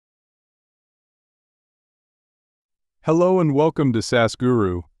Hello and welcome to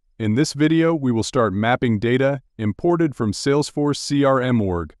saasguru. In this video, we will start mapping data imported from Salesforce CRM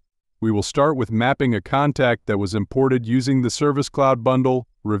org. We will start with mapping a contact that was imported using the Service Cloud bundle,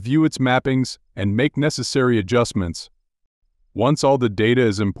 review its mappings, and make necessary adjustments. Once all the data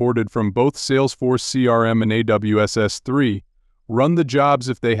is imported from both Salesforce CRM and AWS S3, run the jobs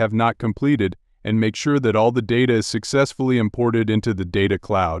if they have not completed, and make sure that all the data is successfully imported into the data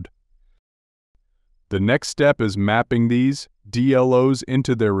cloud. The next step is mapping these DLOs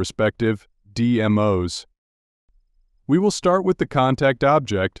into their respective DMOs. We will start with the contact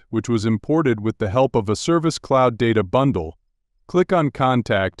object, which was imported with the help of a Service Cloud data bundle. Click on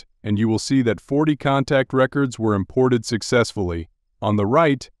Contact, and you will see that 40 contact records were imported successfully. On the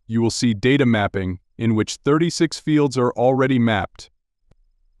right, you will see Data Mapping, in which 36 fields are already mapped.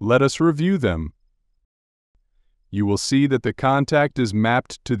 Let us review them. You will see that the contact is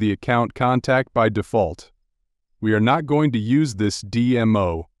mapped to the account contact by default. We are not going to use this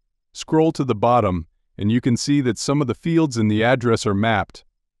DMO. Scroll to the bottom, and you can see that some of the fields in the address are mapped.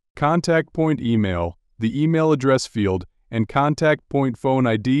 Contact point email, the email address field, and contact point phone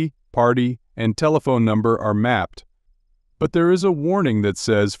ID, party, and telephone number are mapped. But there is a warning that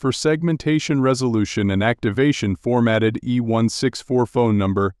says for segmentation resolution and activation formatted E164 phone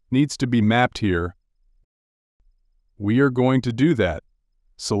number needs to be mapped here. We are going to do that.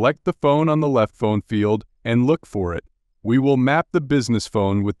 Select the phone on the left phone field and look for it. We will map the business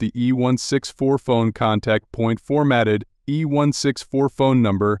phone with the E164 phone contact point formatted E164 phone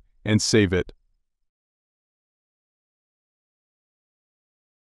number and save it.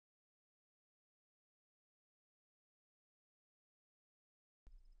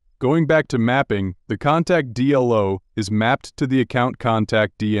 Going back to mapping, the contact DLO is mapped to the account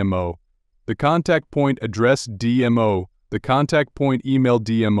contact DMO. The contact point address DMO, the contact point email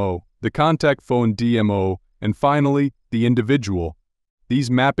DMO, the contact phone DMO, and finally, the individual. These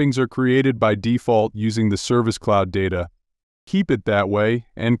mappings are created by default using the Service Cloud data. Keep it that way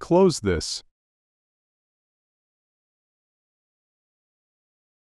and close this.